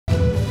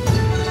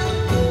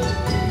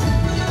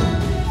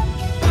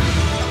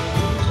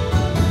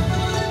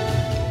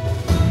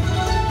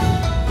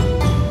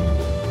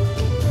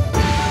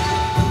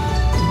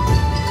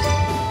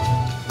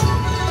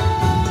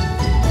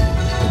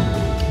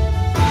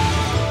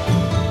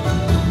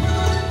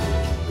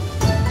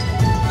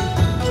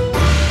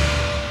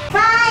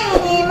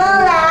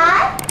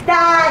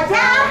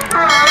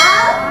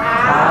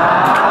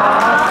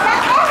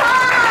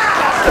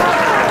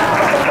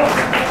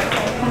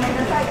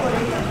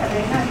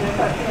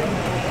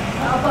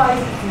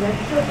们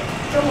就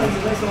中文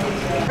只会说一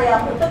些。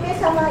仏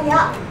様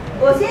や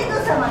ご先祖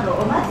様の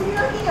お祭り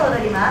の日に踊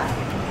ります。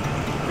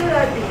这个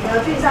顶呢，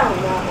郡上舞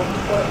呢，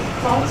我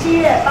从7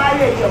月、8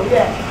月、9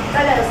月，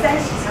大概有30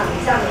场以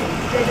上的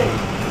在这里，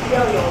又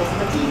有什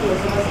么祭典，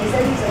什么谁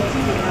生日什么祭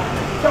典呢，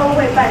都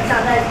会办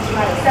上，大概起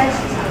码有30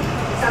场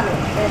以上的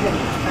在这里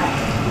办。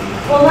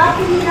お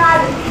祭りの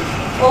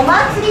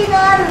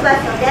ある場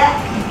所で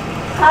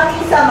神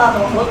様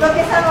も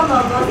仏様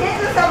もご先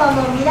祖様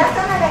も皆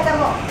様方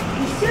も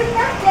一緒に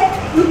なって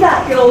歌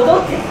って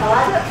踊って騒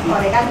ぐ、こ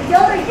れが郡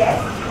踊りで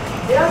す。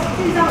只要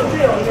郡上舞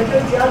最有一个，就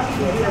是只要祭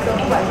典日的时候，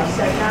不管是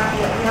神啊、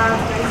人啊、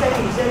男生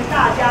女生，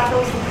大家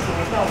都是一起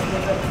来跳舞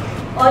的。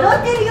踊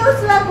っている様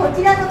子はこ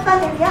ちらのパ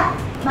ネルや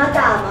ま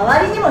た周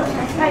りにも写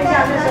真看一下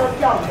があります。那时候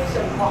跳舞的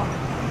盛况，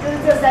就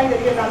是这3个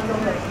月当中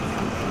的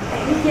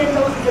每一天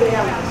都是这个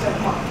样子的盛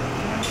况。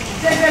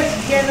在这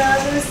几天呢，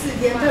就是4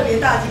天特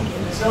别大祭典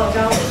的时候，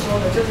刚刚我说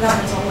的，就是他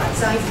们从晚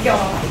上一直跳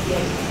到白天，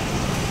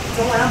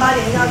从晚上8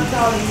点要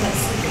跳到凌晨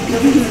4点，就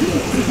一直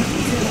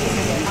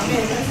演，旁边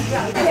人是这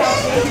样。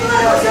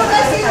ご紹介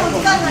しているお時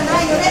間がな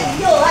いので、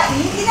今日は人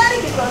気のあ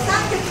る曲を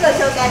3曲ご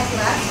紹介し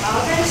ます。好，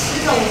但是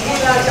10种舞步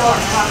都要教完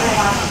的话，太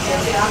花时间，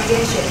所以他们今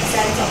天选了3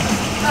种，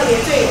特别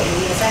最有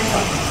名的3种。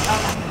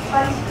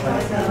欢喜欢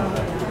的。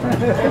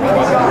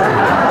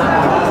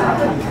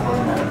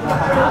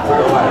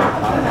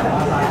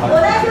同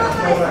じ音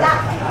ですが、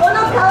この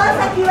川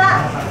崎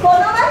はこ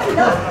の町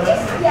の景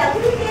色や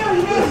風景を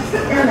イメージして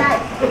ください。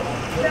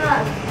那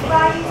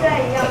发音虽然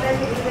一样，但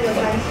是不是这个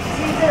关系。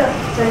其实这个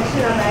城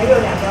市呢，本来就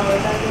有2条河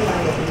山非常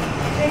有名，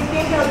所以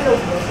边跳这个舞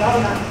的时候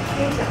呢，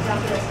边想象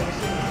这个城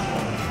市里面。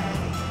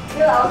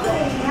では恐れ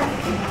入ります。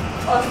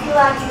お座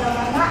りの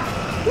まま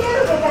手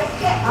を動かし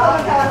てこの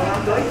川崎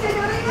と一緒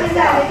に踊りましょう。现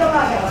在没动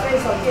到脚，所以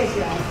手借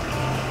起来。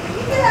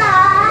では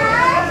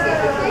シェ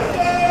フ先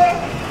生、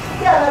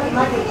今日の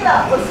町には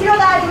お城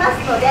があります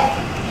ので、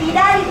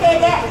左手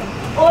で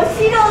お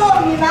城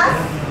を見ます。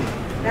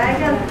来，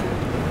这样，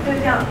就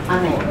这样。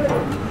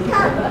看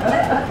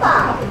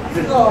吧，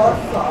左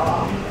手。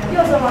右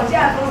手往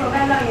下，左手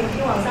看上，眼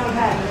睛往上看，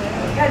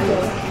看左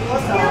手。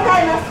右手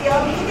ますよ。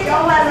右手で右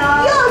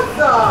手。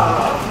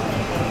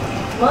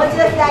もう一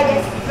度左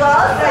です。左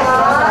手。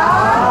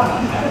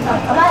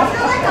街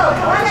の中を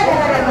川が流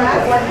れま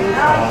す。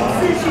然后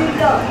市区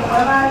就慢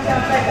慢像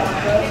代表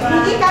河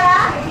川。右から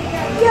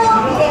右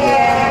へ、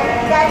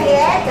左へ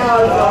ど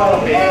うぞ。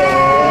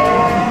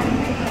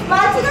街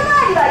の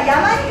周りは山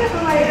に囲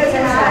まれて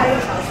います。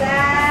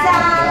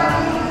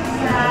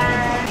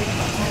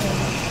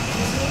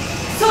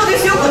そうで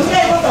すよ、こちら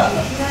へどうぞ。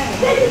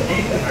で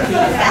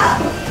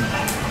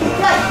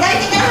は左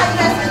手から始め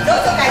ます。どう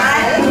ぞ開始。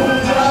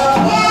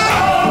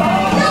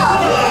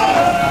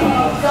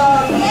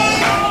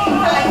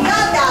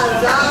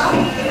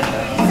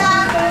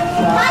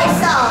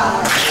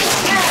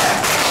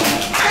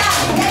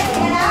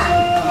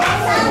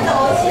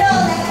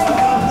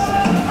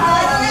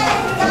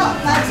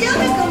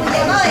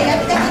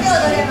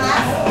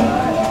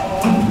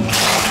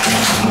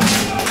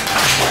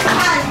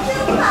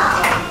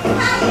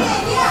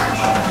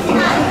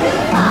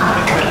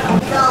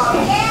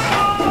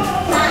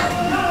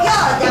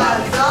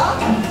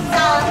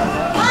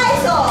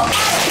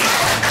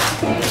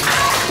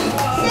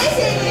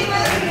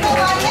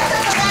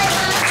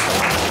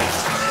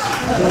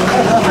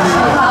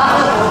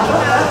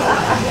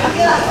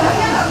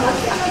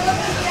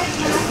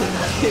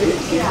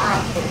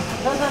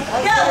上下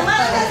では馬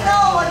の手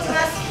を持ちま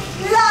す。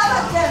ラー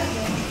マちゃん、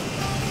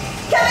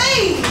キャメ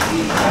イ。そ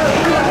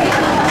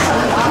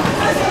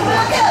してこの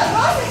手を交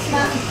差しま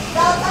す。ど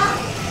うぞ。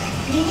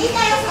右手を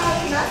触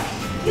ります。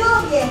右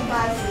边開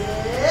始。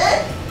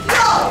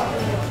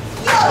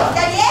右左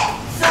へ。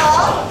手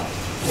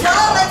我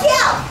们跳。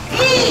1、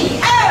2、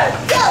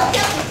跳跳。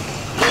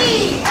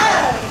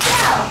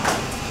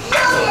1、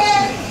2、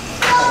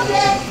跳。右边。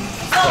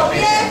左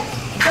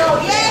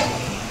边。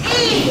1、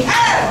2、跳。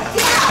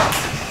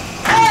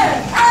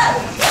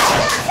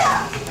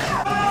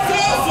先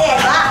生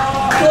は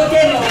とて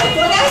もおと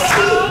なし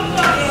い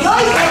良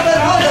い音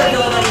の踊りを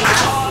踊ります。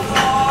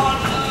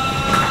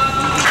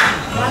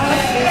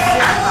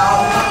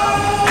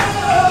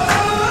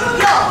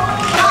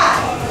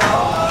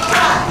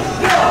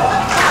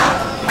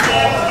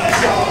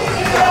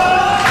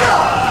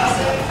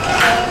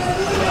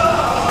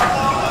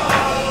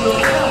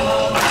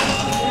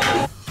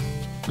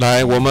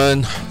来，我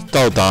们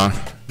到达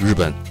日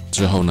本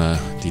之后呢，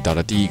抵达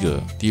的第一个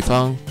地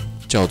方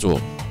叫做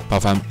八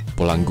幡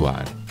博覽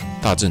館，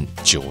大正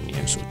9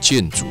年所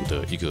建筑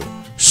的一个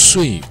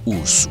税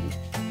务署。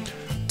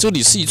这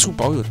里是一处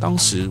保有当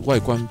时外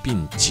观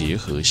并结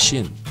合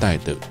现代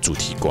的主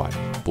题馆。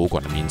博物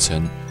馆的名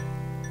称，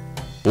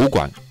博物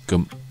馆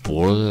跟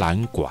博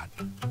览馆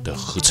的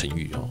合成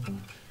语哦。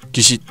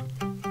其实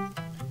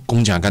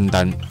讲真简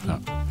单啊，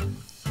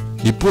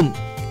日本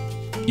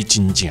伊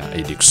真正的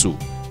历史，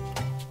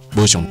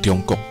无像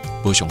中国，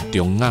无像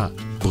中亚，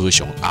无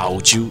像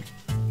欧洲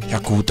遐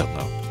久长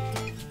啊。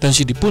但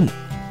是日本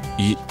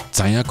伊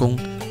知影讲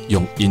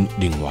用因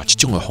另外一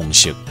种的方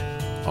式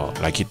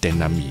来去展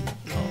览伊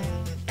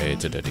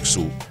这个历史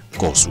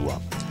故事啊。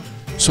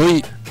所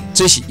以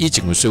这是以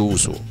前的税务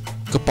所，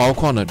个包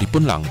括呢日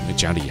本人也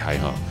真厉害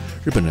哈。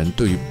日本人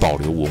对于保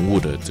留文物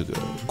的这个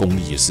功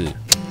力也是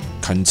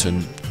堪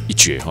称一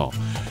绝哈。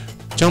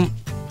将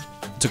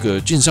这个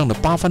郡上的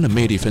八幡的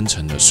魅力分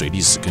成了水利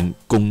史跟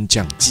工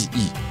匠技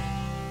艺。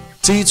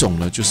这一种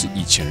呢，就是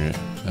以前人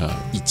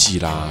艺伎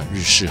啦、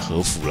日式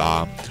和服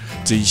啦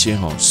这一些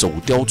手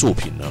雕作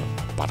品呢，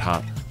把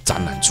它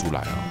展览出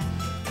来啊。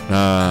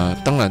那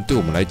当然，对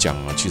我们来讲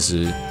啊，其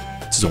实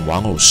这种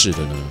玩偶式的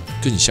呢，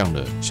更像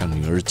的像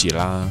女儿节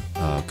啦，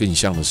更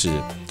像的是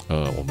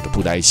我们的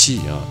布袋戏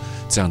啊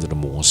这样子的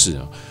模式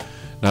啊。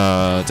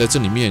那在这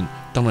里面，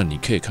当然你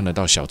可以看得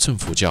到小乘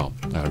佛教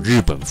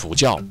日本佛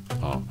教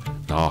啊，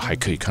然后还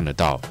可以看得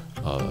到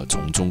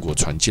从中国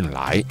传进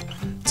来，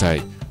在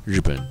日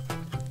本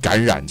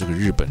感染这个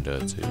日本的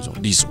这种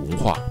历史文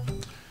化。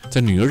在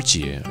女儿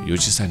节，尤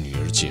其是在女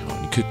儿节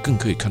你更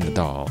可以看得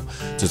到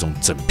这种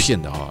整片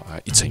的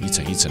一层一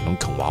层一层那种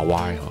啃娃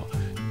娃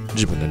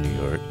日本的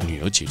女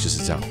儿节就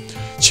是这样。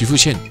岐阜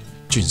县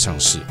郡上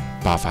市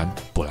八幡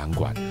博览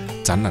馆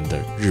展览的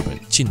日本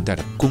近代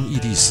的工艺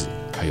历史，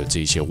还有这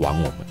一些玩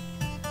偶们。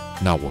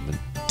那我们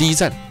第一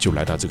站就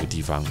来到这个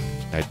地方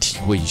来体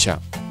会一下。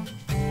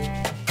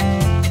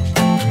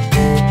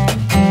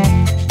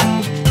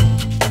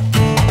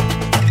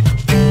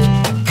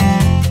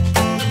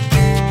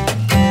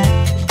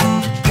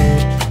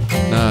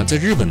在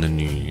日本的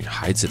女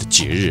孩子的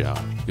节日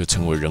又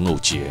称为人偶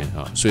节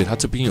所以它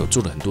这边有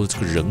做了很多这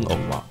个人偶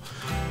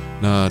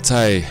那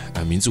在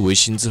明治维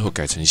新之后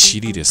改成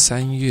西历的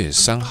3月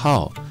3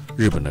号，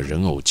日本的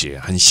人偶节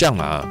很像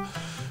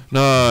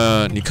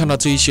那你看到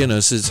这一些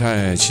呢，是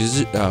在其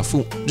实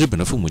日本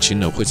的父母亲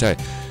呢会在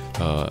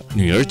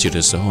女儿节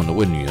的时候呢，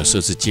为女儿设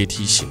置阶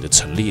梯型的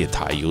陈列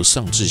台，由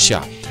上至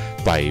下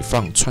摆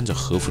放穿着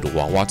和服的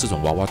娃娃。这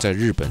种娃娃在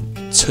日本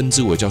称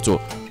之为叫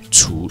做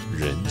雏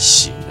人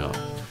形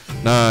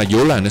那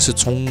由来呢是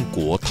中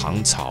国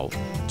唐朝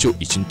就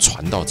已经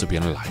传到这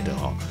边来的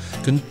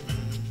跟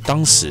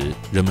当时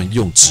人们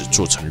用纸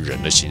做成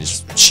人的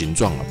形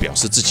状表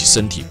示自己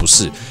身体不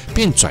适，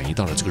便转移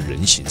到了这个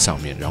人形上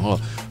面，然后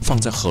放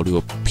在河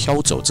流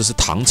飘走，这是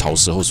唐朝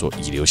时候所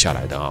遗留下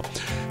来的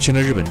现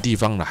在日本地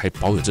方呢还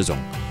保有这种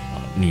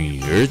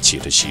女儿节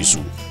的习俗，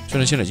虽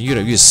然现在已经越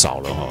来越少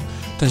了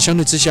但相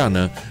对之下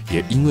呢，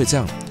也因为这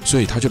样，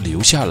所以它就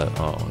留下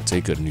了这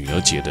个女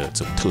儿节的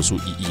这种特殊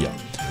意义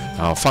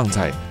然后放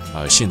在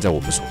现在我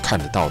们所看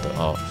得到的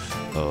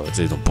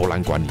这种博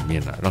览馆里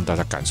面让大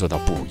家感受到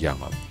不一样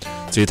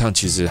这一趟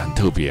其实很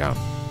特别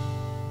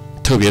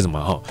特别什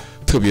么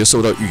特别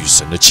受到雨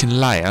神的青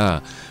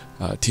睐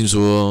听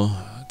说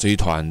这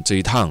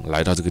一趟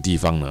来到这个地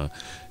方呢，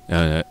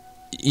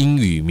阴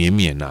雨绵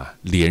绵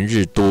连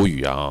日多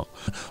雨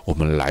我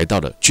们来到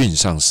了郡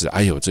上市，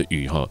哎呦，这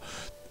雨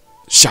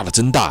下得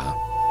真大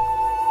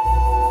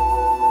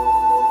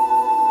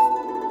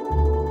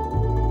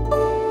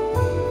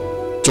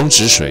中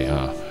止水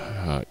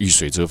遇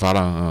水则发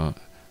浪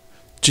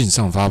郡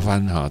上八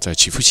幡在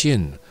岐阜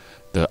县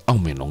的奥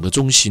美浓的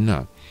中心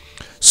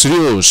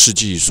16世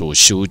纪所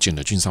修建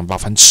的郡上八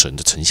幡城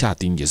的城下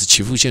町，也是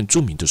岐阜县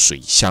著名的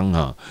水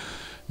乡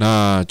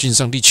那郡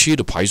上地区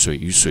的排水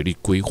与水利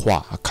规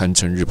划堪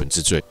称日本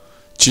之最。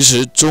其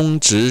实中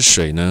止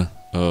水呢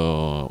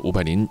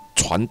，500年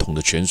传统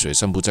的泉水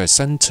散布在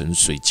3层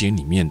水间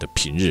里面的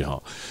平日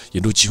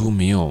沿路几乎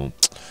没有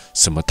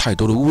什么太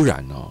多的污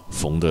染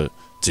逢的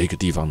这个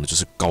地方呢，就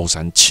是高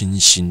山清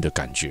新的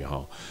感觉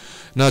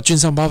那郡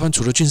上八幡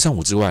除了郡上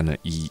五之外呢，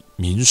以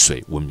明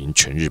水闻名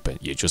全日本，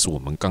也就是我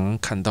们刚刚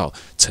看到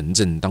城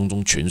镇当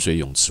中泉水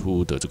涌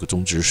出的这个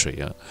中止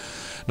水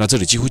那这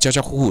里几乎家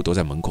家户户都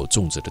在门口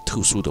种着的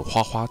特殊的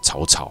花花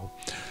草草。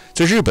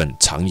在日本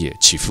长野、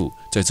岐阜，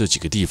在这几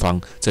个地方，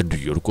在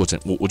旅游的过程，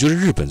我觉得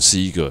日本是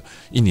一个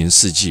一年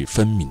四季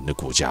分明的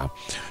国家。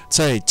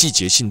在季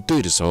节性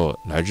对的时候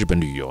来日本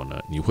旅游呢，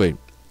你会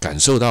感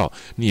受到，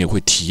你也会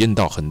体验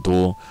到很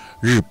多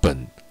日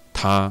本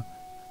它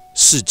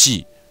四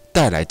季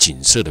带来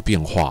景色的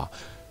变化，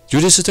尤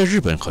其是在日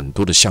本很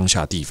多的乡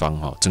下地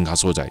方真卡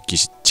所在其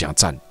实真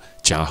赞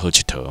真好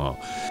佚佗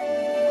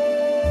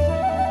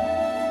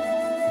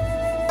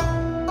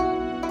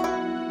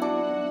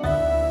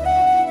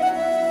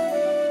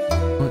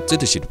这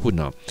就是日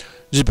本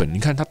日本你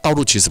看它道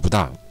路其实不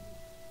大，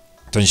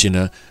但是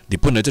呢，日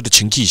本的这个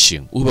清气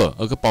性有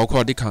无？包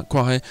括你看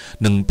迄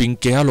两边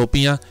街路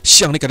边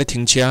像你家己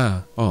停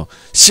车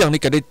像你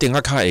家己顶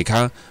下下你家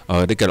己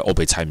黑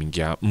白菜物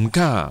件，唔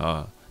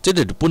敢这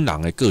个日本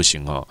人的个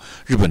性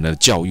日本的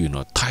教育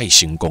呢太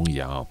行公义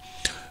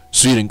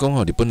虽然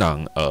讲日本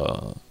人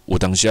我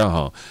当下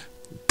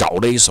搞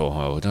了一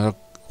手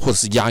或者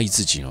是压抑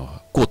自己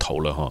过头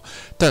了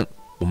但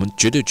我们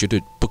绝对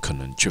不可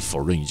能去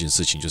否认一件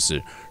事情，就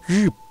是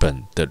日本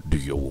的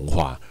旅游文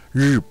化，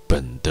日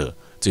本的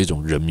这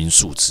种人民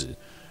素质，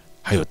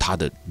还有他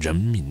的人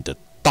民的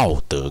道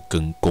德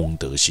跟公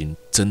德心，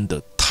真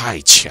的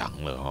太强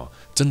了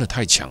真的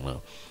太强了。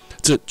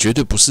这绝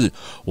对不是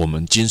我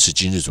们今时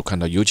今日所看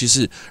到，尤其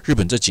是日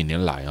本这几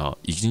年来啊，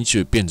已经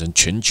就变成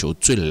全球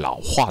最老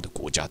化的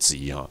国家之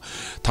一啊。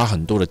它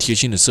很多的贴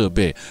心的设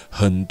备，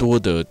很多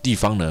的地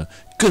方呢，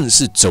更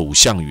是走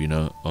向于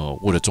呢，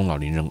为了中老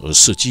年人而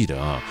设计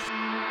的啊。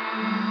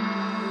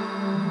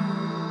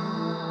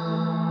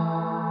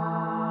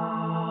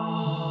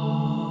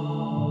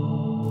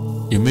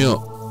有没有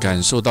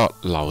感受到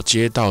老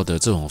街道的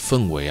这种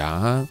氛围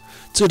啊？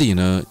这里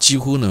呢，几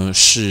乎呢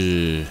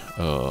是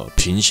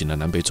平行的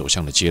南北走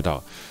向的街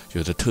道，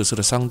有着特色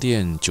的商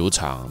店、酒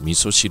厂、米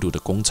索西路的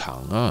工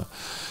厂啊、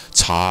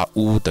茶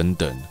屋等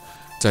等。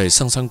在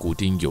上山古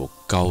町有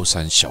高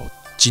山小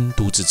京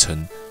都之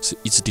称，是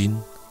一之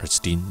町、二之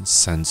町、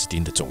三之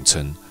町的总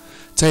称。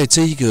在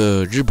这一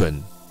个日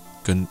本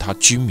跟他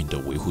居民的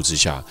维护之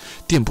下，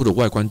店铺的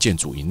外观建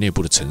筑与内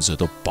部的陈设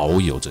都保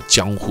有着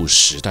江户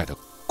时代的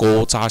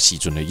古早时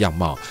阵的样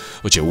貌，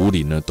而且屋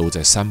里呢都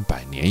在300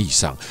年以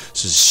上，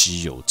是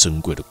稀有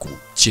珍贵的古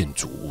建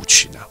筑物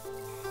群啊。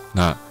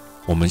那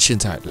我们现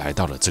在来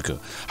到了这个，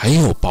还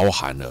有包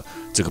含了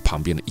这个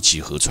旁边的一级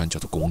河川，叫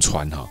做宫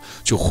川哈，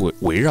就会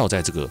围绕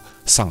在这个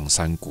上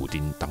山古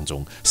町当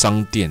中，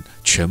商店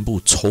全部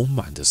充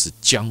满的是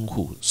江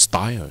户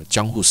style、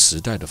江户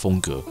时代的风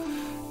格。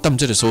但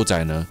这个所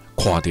在呢，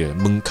看到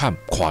门槛、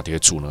看到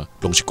厝呢，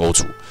拢是古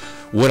厝，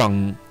有的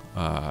人。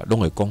拢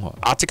会讲吼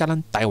啊，这个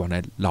咱台湾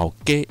的老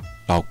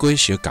龟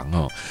小港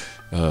哦，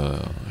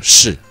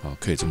是啊，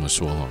可以这么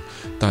说哈。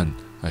但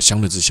相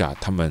对之下，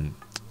他们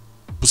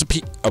不是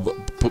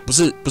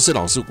不是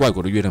老是外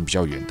国的月亮比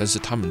较圆，但是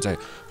他们在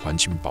环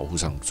境保护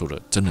上做的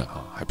真的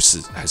哈，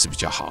还是比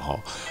较好哈。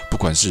不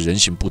管是人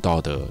行步道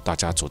的，大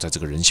家走在这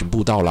个人行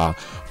步道啦，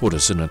或者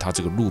是呢，它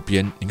这个路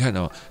边，你看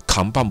呢，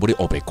扛棒不会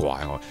欧北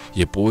刮哦，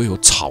也不会有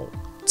吵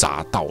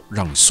杂到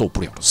让你受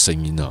不了的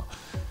声音呢。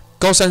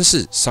高山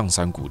市上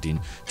山古町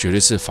绝对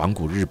是仿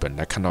古日本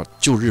来看到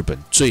旧日本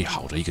最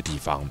好的一个地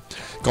方。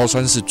高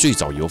山市最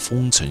早由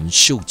丰臣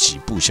秀吉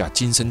部下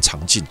金身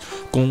长进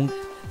攻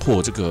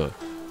破这个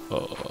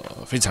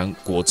非常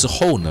国之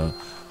后呢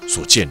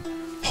所建。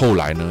后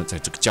来呢，在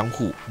这个江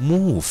户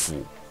幕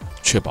府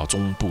确保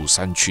中部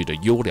山区的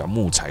优良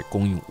木材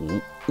供应无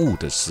误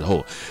的时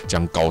候，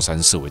将高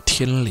山设为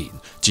天领，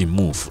进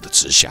幕府的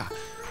直辖。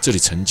这里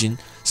曾经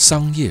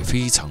商业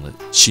非常的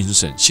兴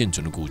盛，现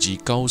存的古迹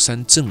高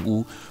山正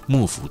屋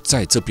幕府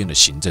在这边的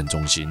行政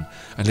中心。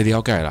你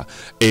了解啦？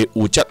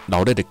有只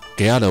老类的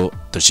街路，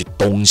就是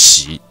当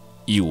时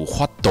有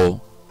法度，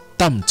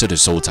但这个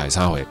所在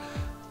啥会？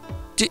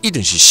这一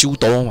定是首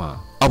都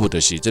嘛？啊，不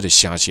就是这个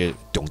城市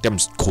重点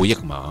区域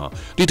嘛？哈，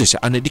你就是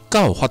安尼，你够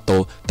有法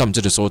度，但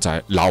这个所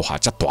在留下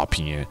这大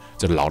片的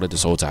这老类的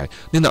所在，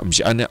你若不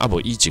是安尼，啊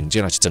无以前这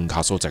若是真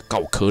卡所在，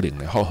够可能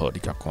的。好，你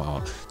甲看吼，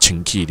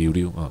清气溜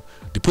溜啊！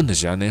日本就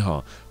是安尼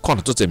吼，看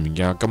到做这物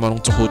件，感觉拢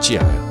做好食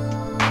的。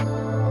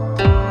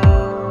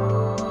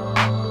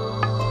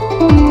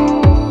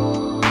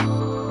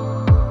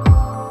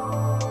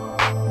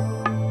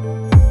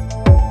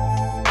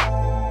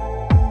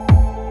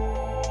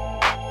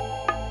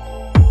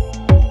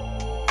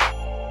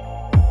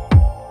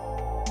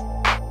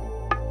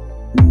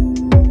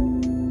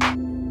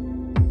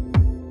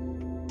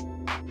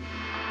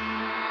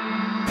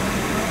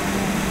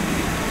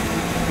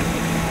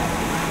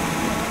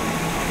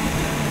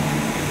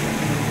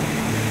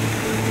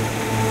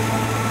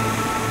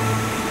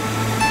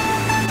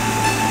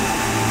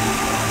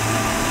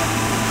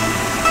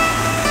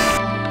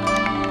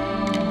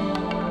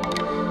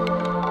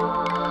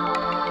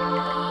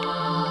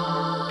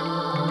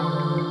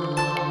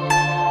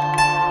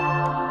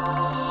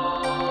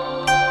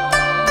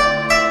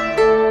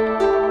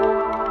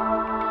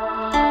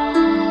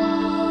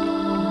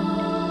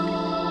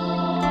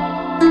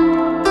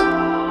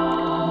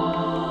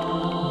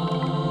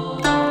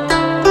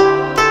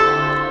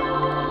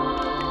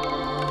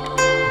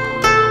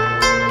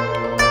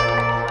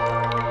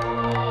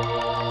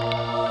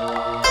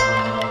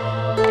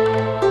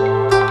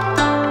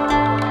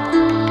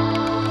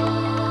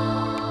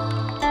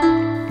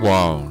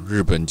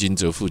日本金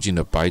泽附近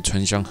的白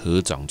川乡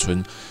合掌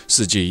村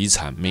世界遗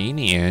产，每一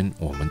年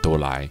我们都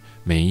来，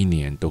每一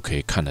年都可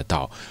以看得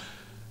到。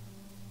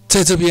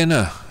在这边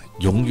呢，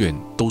永远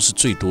都是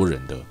最多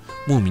人的，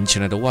慕名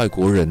前来的外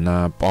国人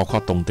啊，包括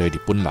当地日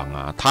本人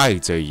啊，太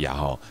济啊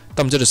吼。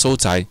但这个所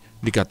在，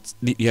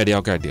你也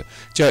了解到，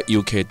这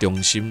游客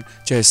中心，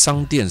这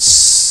商店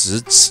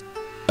吃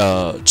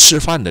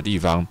饭的地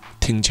方、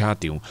停车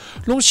场，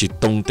拢是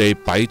当地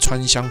白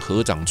川乡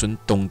合掌村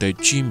当地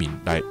居民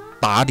来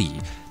打理，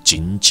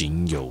井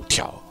井有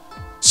条，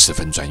十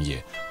分专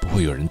业，不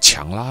会有人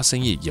强拉生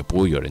意，也不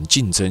会有人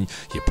竞争，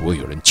也不会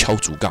有人敲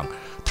竹杠。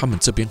他们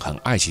这边很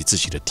爱惜自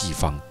己的地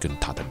方跟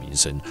它的名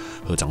声。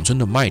合掌村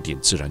的卖点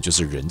自然就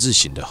是人字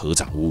形的合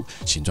掌屋，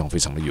形状非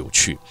常的有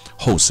趣，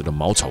厚实的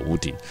茅草屋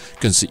顶，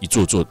更是一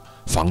座座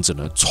房子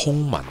呢，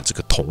充满了这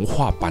个童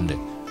话般的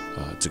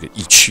这个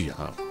意趣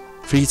啊，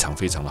非常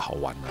非常的好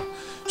玩呢。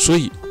所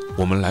以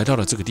我们来到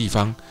了这个地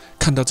方，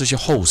看到这些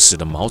厚实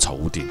的茅草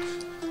屋顶，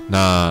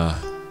那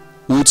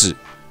屋子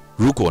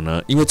如果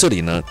呢，因为这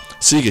里呢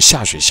是一个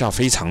下雪下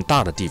非常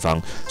大的地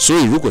方，所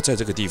以如果在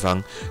这个地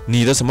方，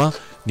你的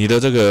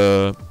这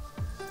个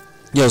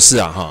要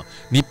是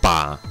你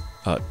把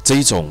这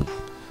一种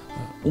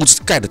屋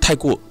子盖得太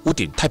过屋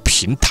顶太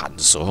平坦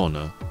的时候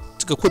呢，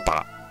这个会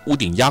把屋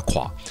顶压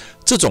垮。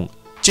这种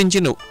尖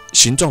尖的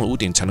形状的屋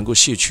顶才能够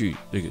卸去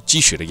这个积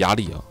雪的压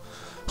力啊。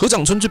合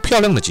掌村最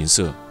漂亮的景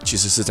色，其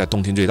实是在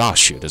冬天最大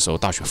雪的时候，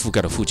大雪覆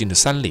盖了附近的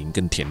山林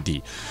跟田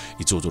地，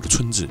一座座的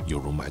村子犹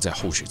如埋在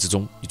厚雪之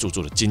中，一座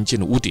座的尖尖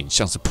的屋顶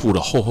像是铺了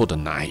厚厚的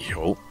奶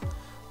油。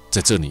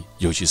在这里，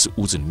尤其是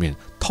屋子里面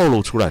透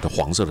露出来的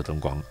黄色的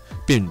灯光，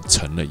变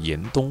成了严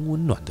冬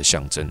温暖的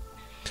象征。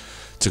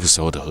这个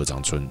时候的合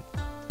掌村，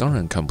当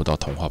然看不到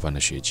童话般的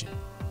雪景，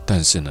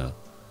但是呢，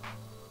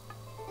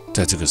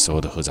在这个时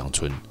候的合掌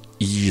村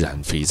依然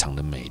非常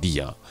的美丽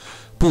啊！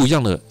不一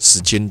样的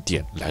时间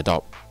点来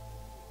到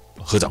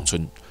合掌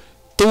村，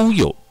都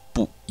有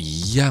不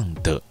一样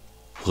的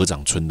合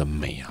掌村的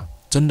美啊！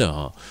真的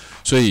啊！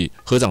所以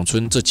合掌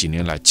村这几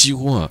年来几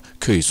乎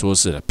可以说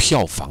是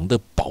票房的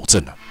保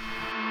证啊！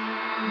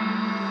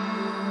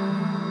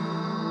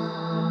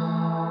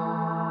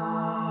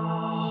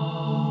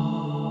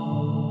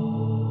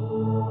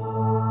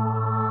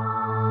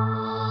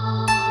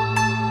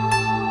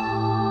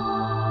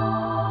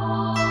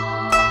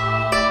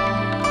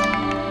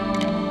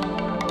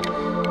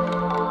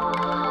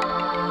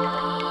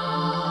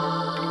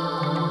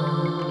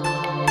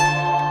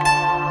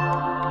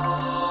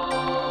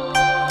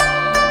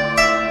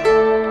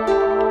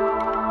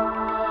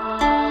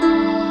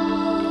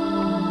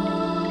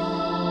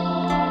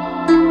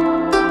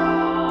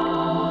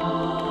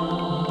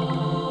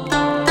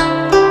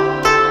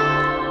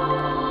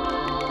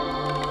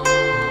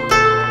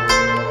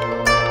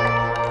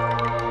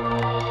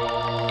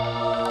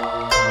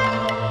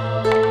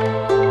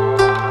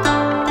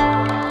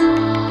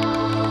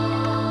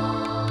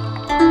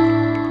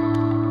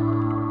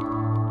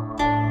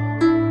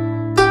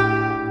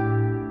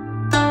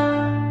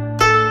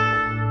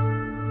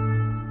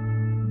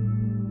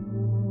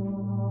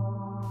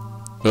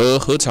而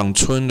合掌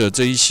村的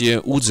这一些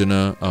屋子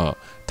呢，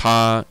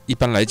它一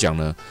般来讲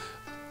呢，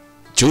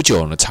久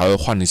久呢才会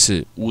换一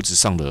次屋子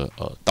上的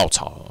稻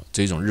草，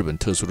这种日本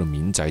特殊的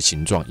民宅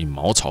形状，以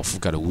茅草覆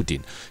盖的屋顶，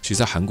其实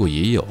在韩国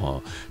也有啊。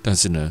但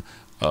是呢，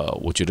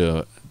我觉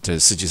得在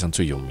世界上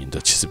最有名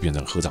的，其实变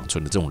成合掌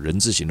村的这种人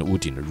字形的屋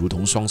顶呢，如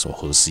同双手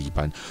合十一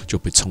般，就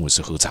被称为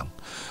是合掌。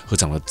合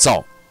掌的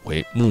造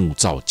为木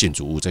造建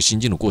筑物，在新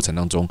建的过程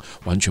当中，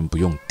完全不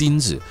用钉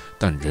子，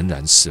但仍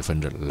然十分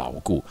的牢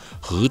固。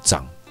合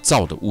掌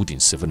造的屋顶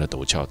十分的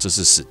陡峭，这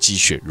是使积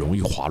雪容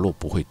易滑落，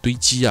不会堆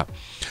积啊。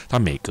它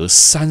每隔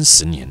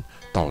30年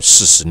到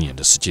40年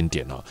的时间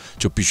点呢，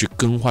就必须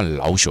更换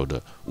老朽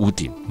的屋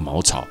顶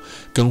茅草。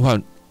更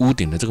换屋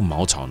顶的这个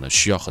茅草呢，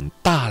需要很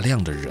大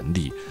量的人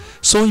力，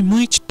所以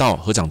每一道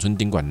合掌村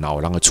宾馆老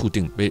人的厝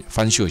顶被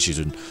翻修的时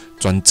阵，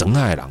全整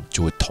爱人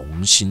就会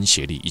同心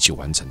协力一起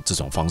完成。这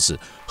种方式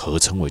合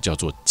称为叫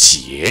做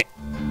结。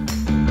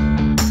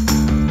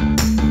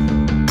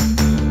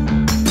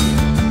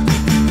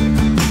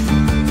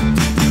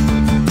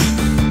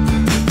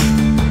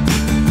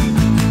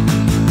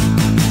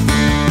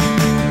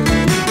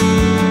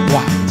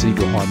哇，这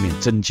个画面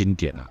真经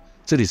典啊！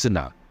这里是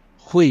哪？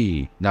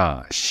惠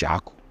那峡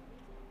谷。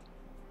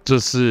这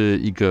是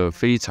一个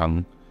非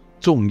常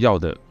重要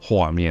的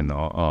画面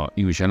哦，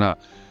因为现在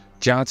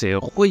加这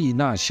惠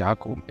那峡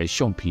谷的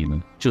相片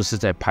呢，就是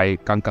在拍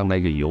刚刚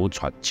那个游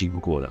船经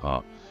过的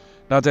啊。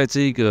那在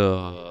这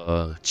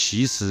个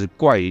奇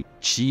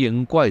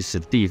岩怪石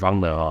的地方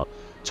呢，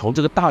从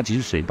这个大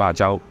井水坝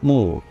将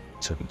墨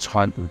城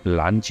川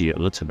拦截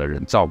而成的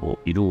人造膜，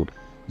一路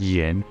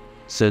延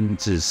伸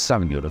至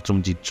上游的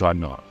中间川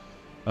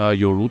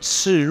有如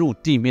刺入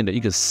地面的一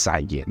个砂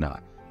岩啊。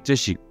这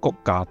是国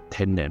家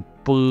天然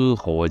保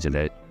护的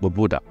一个文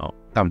物的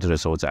他们这个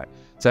所在，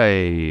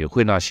在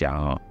惠那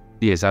峡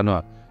你会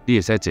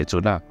使坐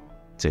船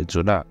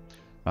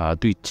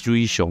对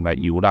水上来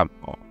游览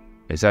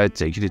会使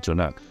坐去的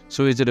船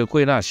所以这个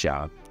惠那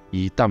峡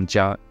以他们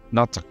家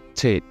那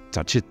17、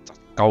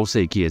19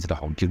世纪的这个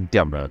黄金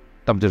点呢，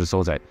他们这个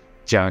所在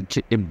真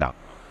吸引人。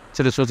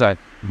这个所在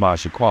嘛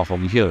是看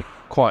风景、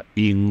看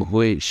樱花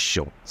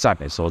上赞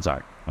的所在，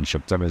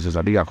上赞的所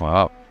在你也看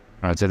到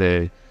这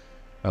个。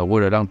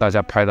为了让大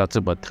家拍到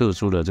这么特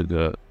殊的这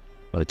个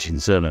景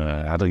色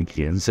呢，它都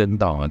延伸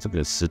到这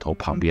个石头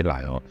旁边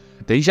来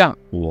等一下，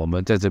我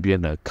们在这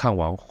边呢看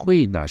完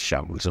惠那峡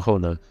谷之后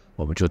呢，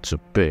我们就准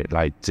备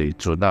来这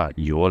座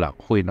游览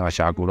惠那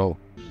峡谷喽。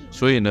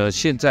所以呢，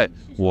现在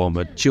我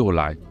们就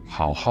来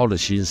好好的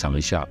欣赏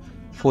一下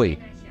惠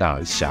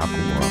那峡谷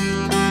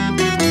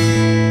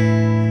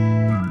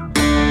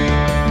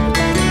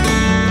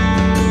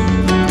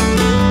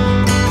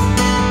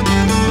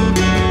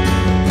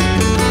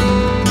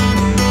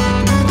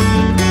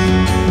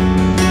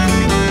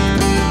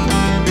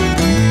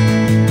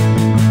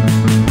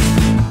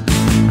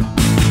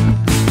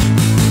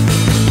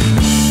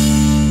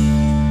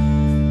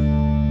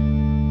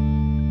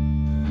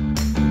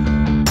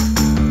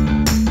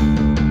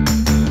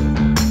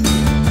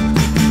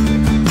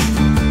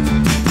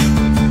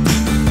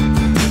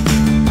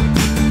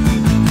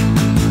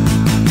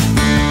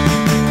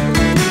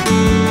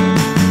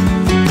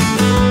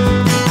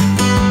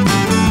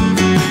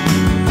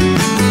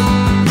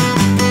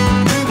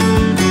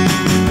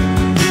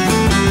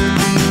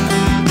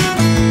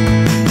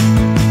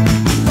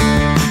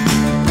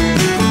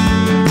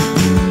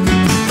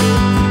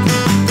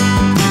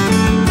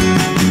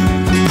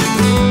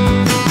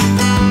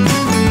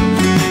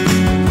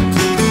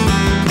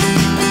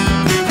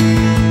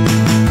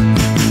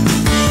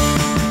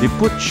日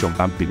本上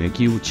南边的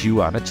九州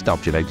啊，咱这道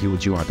是来九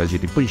州啊，但是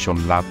日本上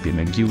南边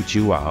的九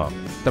州啊，哈，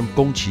但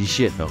宫崎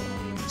县哦，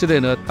这个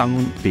呢，当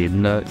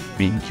年呢，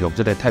面向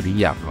这个太平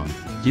洋啊，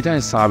其他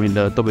三面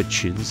呢都被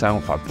群山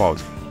环抱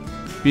着，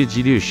面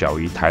积略小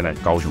于台南、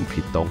高雄、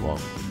屏东哦。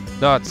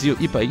那只有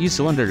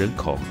110万的人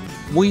口，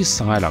每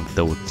3个人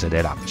都有1个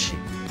人去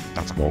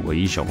，65岁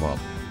以上哦，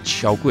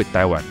超过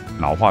台湾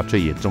老化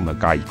最严重的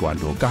嘉义县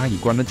哦。嘉义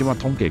县呢，即马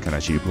统计可能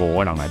是5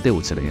个人内底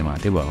有1个嘛，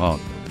对不哦？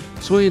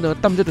所以呢，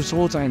咱这个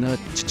所在呢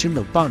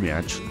，1200名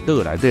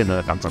岛内底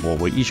呢，65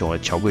岁以上的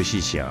超过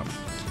4成。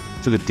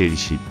这个典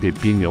型被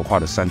边缘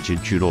化的山间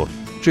聚落，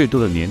最多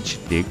的年轻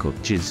人口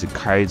竟是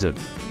开着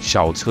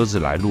小车子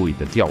来露营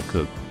的钓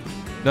客。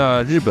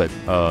那日本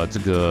这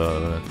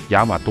个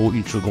亚马多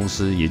运输公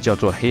司，也叫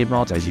做黑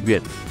猫宅急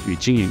便，与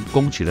经营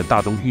宫崎的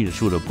大众运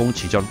输的宫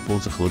崎交通公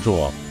司合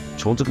作哦，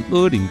从这个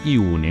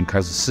2015年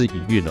开始试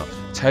营运了，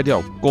拆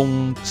掉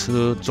公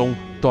车中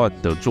段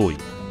的座椅，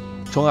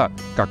从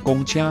把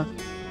公车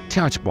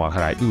跳一半下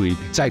来，因为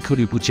载客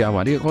率不佳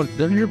嘛，你看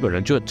日本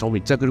人就很聪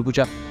明，载客率不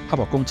佳，他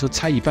把公车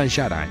拆一半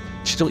下来，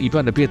其中一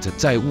半的变成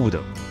载物的，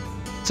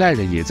载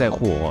人也载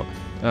货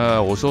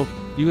哦。我说。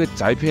因为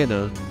宅配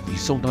呢，你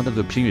送到那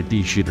个偏远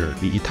地区的，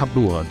你一趟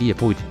路啊，你也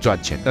不一定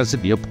赚钱，但是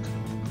你又不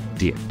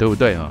点，对不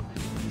对啊？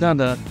那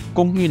呢，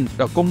公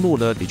路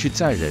呢，你去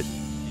载人，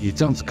你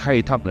这样子开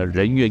一趟呢，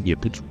人员也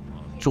不足，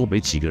坐没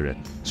几个人，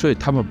所以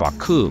他们把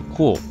客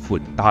货混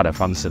搭的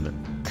方式呢，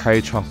开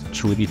创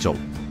出一种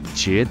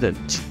节能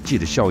经济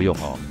的效用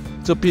哦。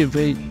这并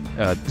非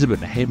日本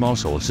的黑猫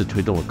手是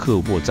推动了客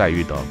货载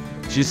运的哦。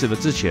其实呢，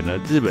之前呢，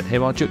日本黑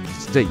猫就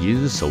在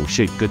岩手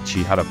县跟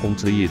其他的公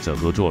车业者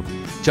合作，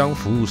将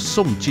服务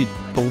送进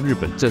东日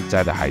本赈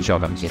灾的海啸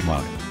当中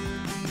嘛。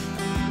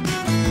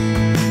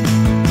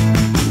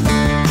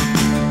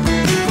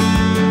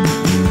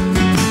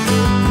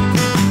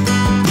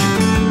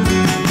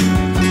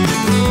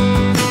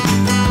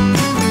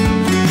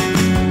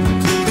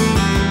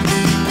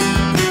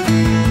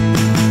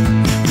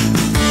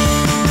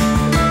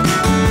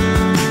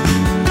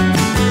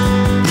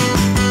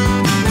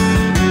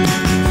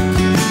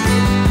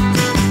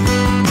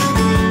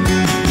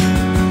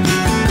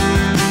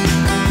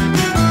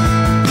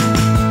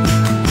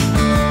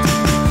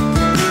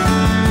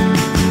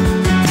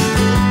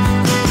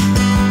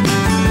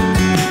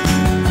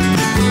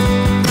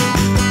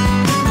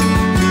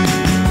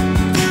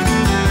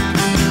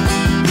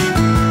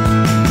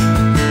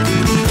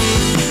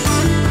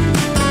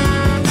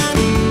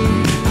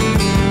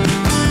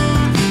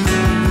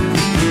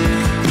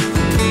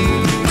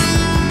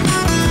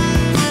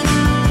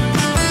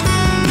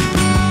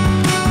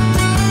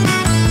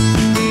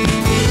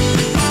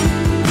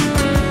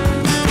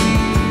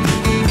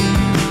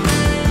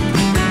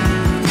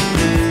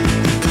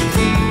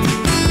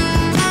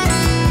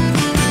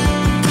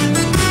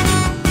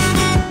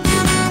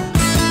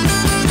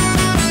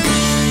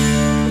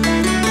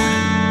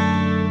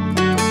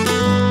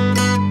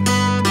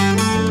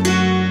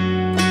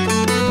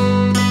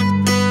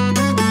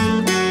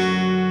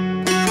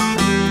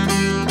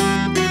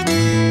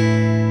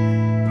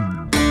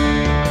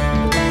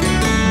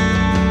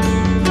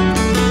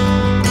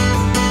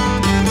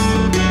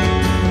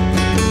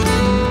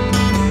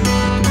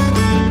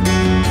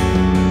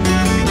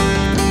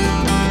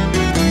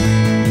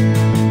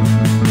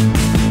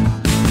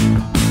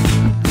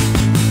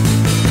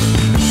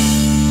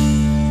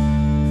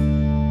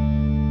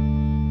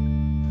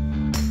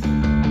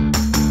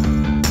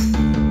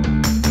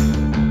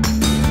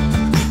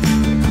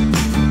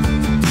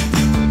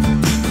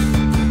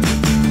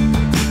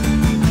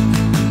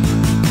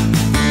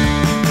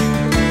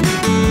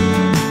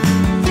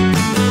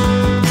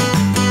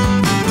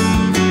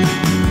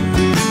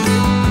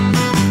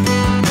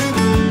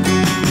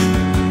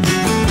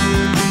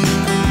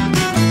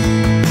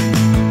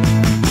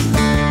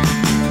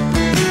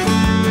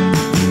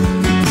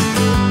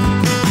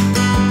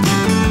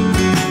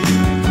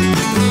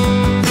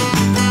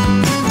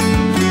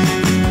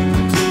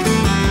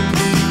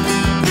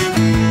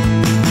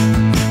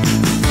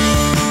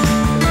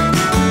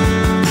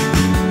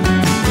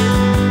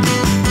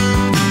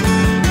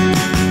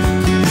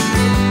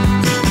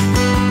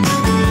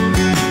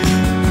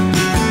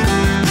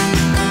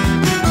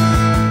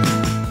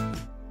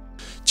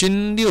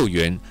金六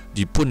园，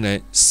日本的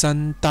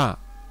3大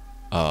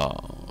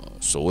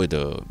所谓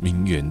的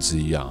名园之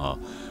一啊，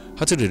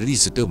它这里的历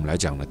史对我们来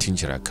讲呢，听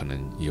起来可能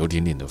有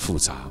点点的复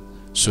杂，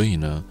所以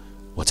呢，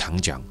我常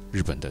讲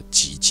日本的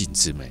极尽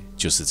之美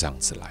就是这样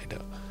子来的，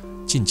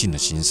静静的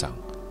欣赏，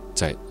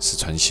在石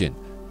川县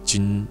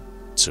金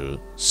泽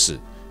市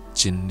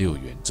金六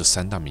园这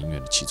3大名园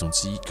的其中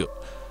之一个，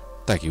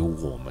带给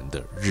我们的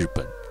日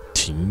本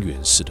庭园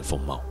式的风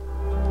貌。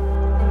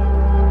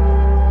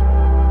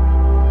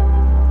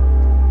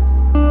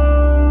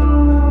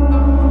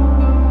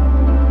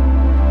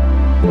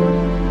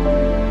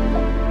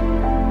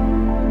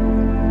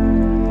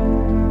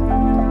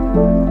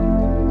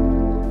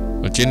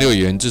兼六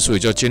园之所以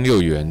叫兼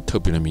六园，特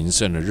别的名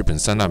胜呢，日本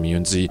三大名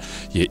园之一，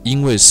也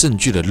因为盛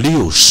具了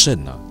六胜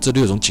啊，这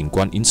6种景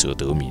观因此而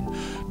得名。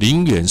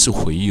林园是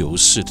回游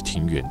式的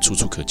庭园，处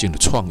处可见的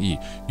创意，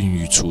孕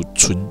育出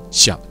春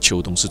夏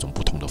秋冬4种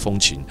不同的风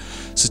情，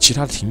是其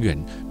他的庭园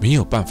没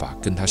有办法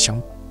跟它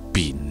相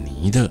比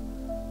拟的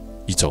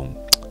一种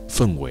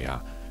氛围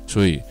啊，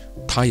所以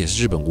它也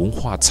是日本文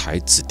化财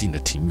指定的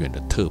庭园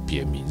的特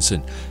别名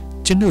胜。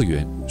兼乐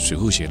园、水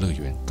户偕乐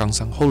园、冈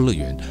山后乐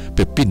园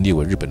被并列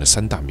为日本的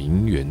3大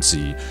名园之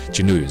一。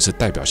兼乐园是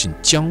代表性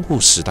江户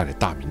时代的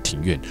大名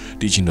庭院，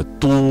历经了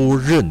多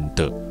任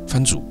的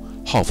藩主，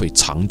耗费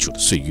长久的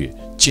岁月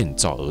建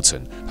造而成。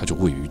它就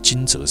位于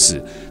金泽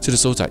市这个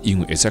所在，因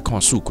为会使看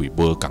四季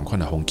无同款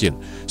的风景，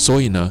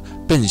所以呢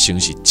变成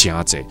是真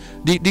侪。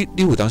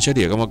你有当时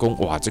你会感觉讲，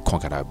哇，这看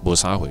起来无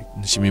啥货，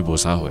什么无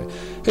啥货？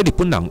迄日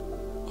本人。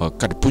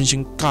家己本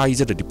身介意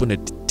这个日本的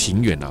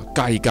庭园啊，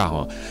介意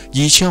吼，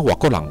而且外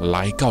国人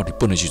来到日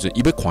本的时阵，伊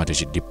要看的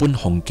是日本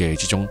风格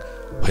这种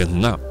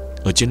园啊。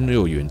而兼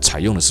六园采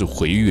用的是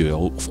回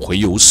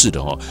游式的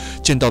哦，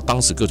见到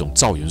当时各种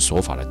造园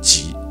手法的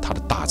及它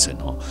的大成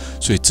哦，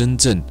所以真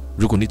正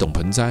如果你懂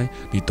盆栽，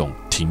你懂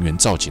庭园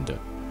造景的，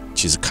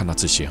其实看到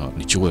这些哈，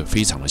你就会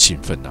非常的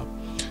兴奋啊。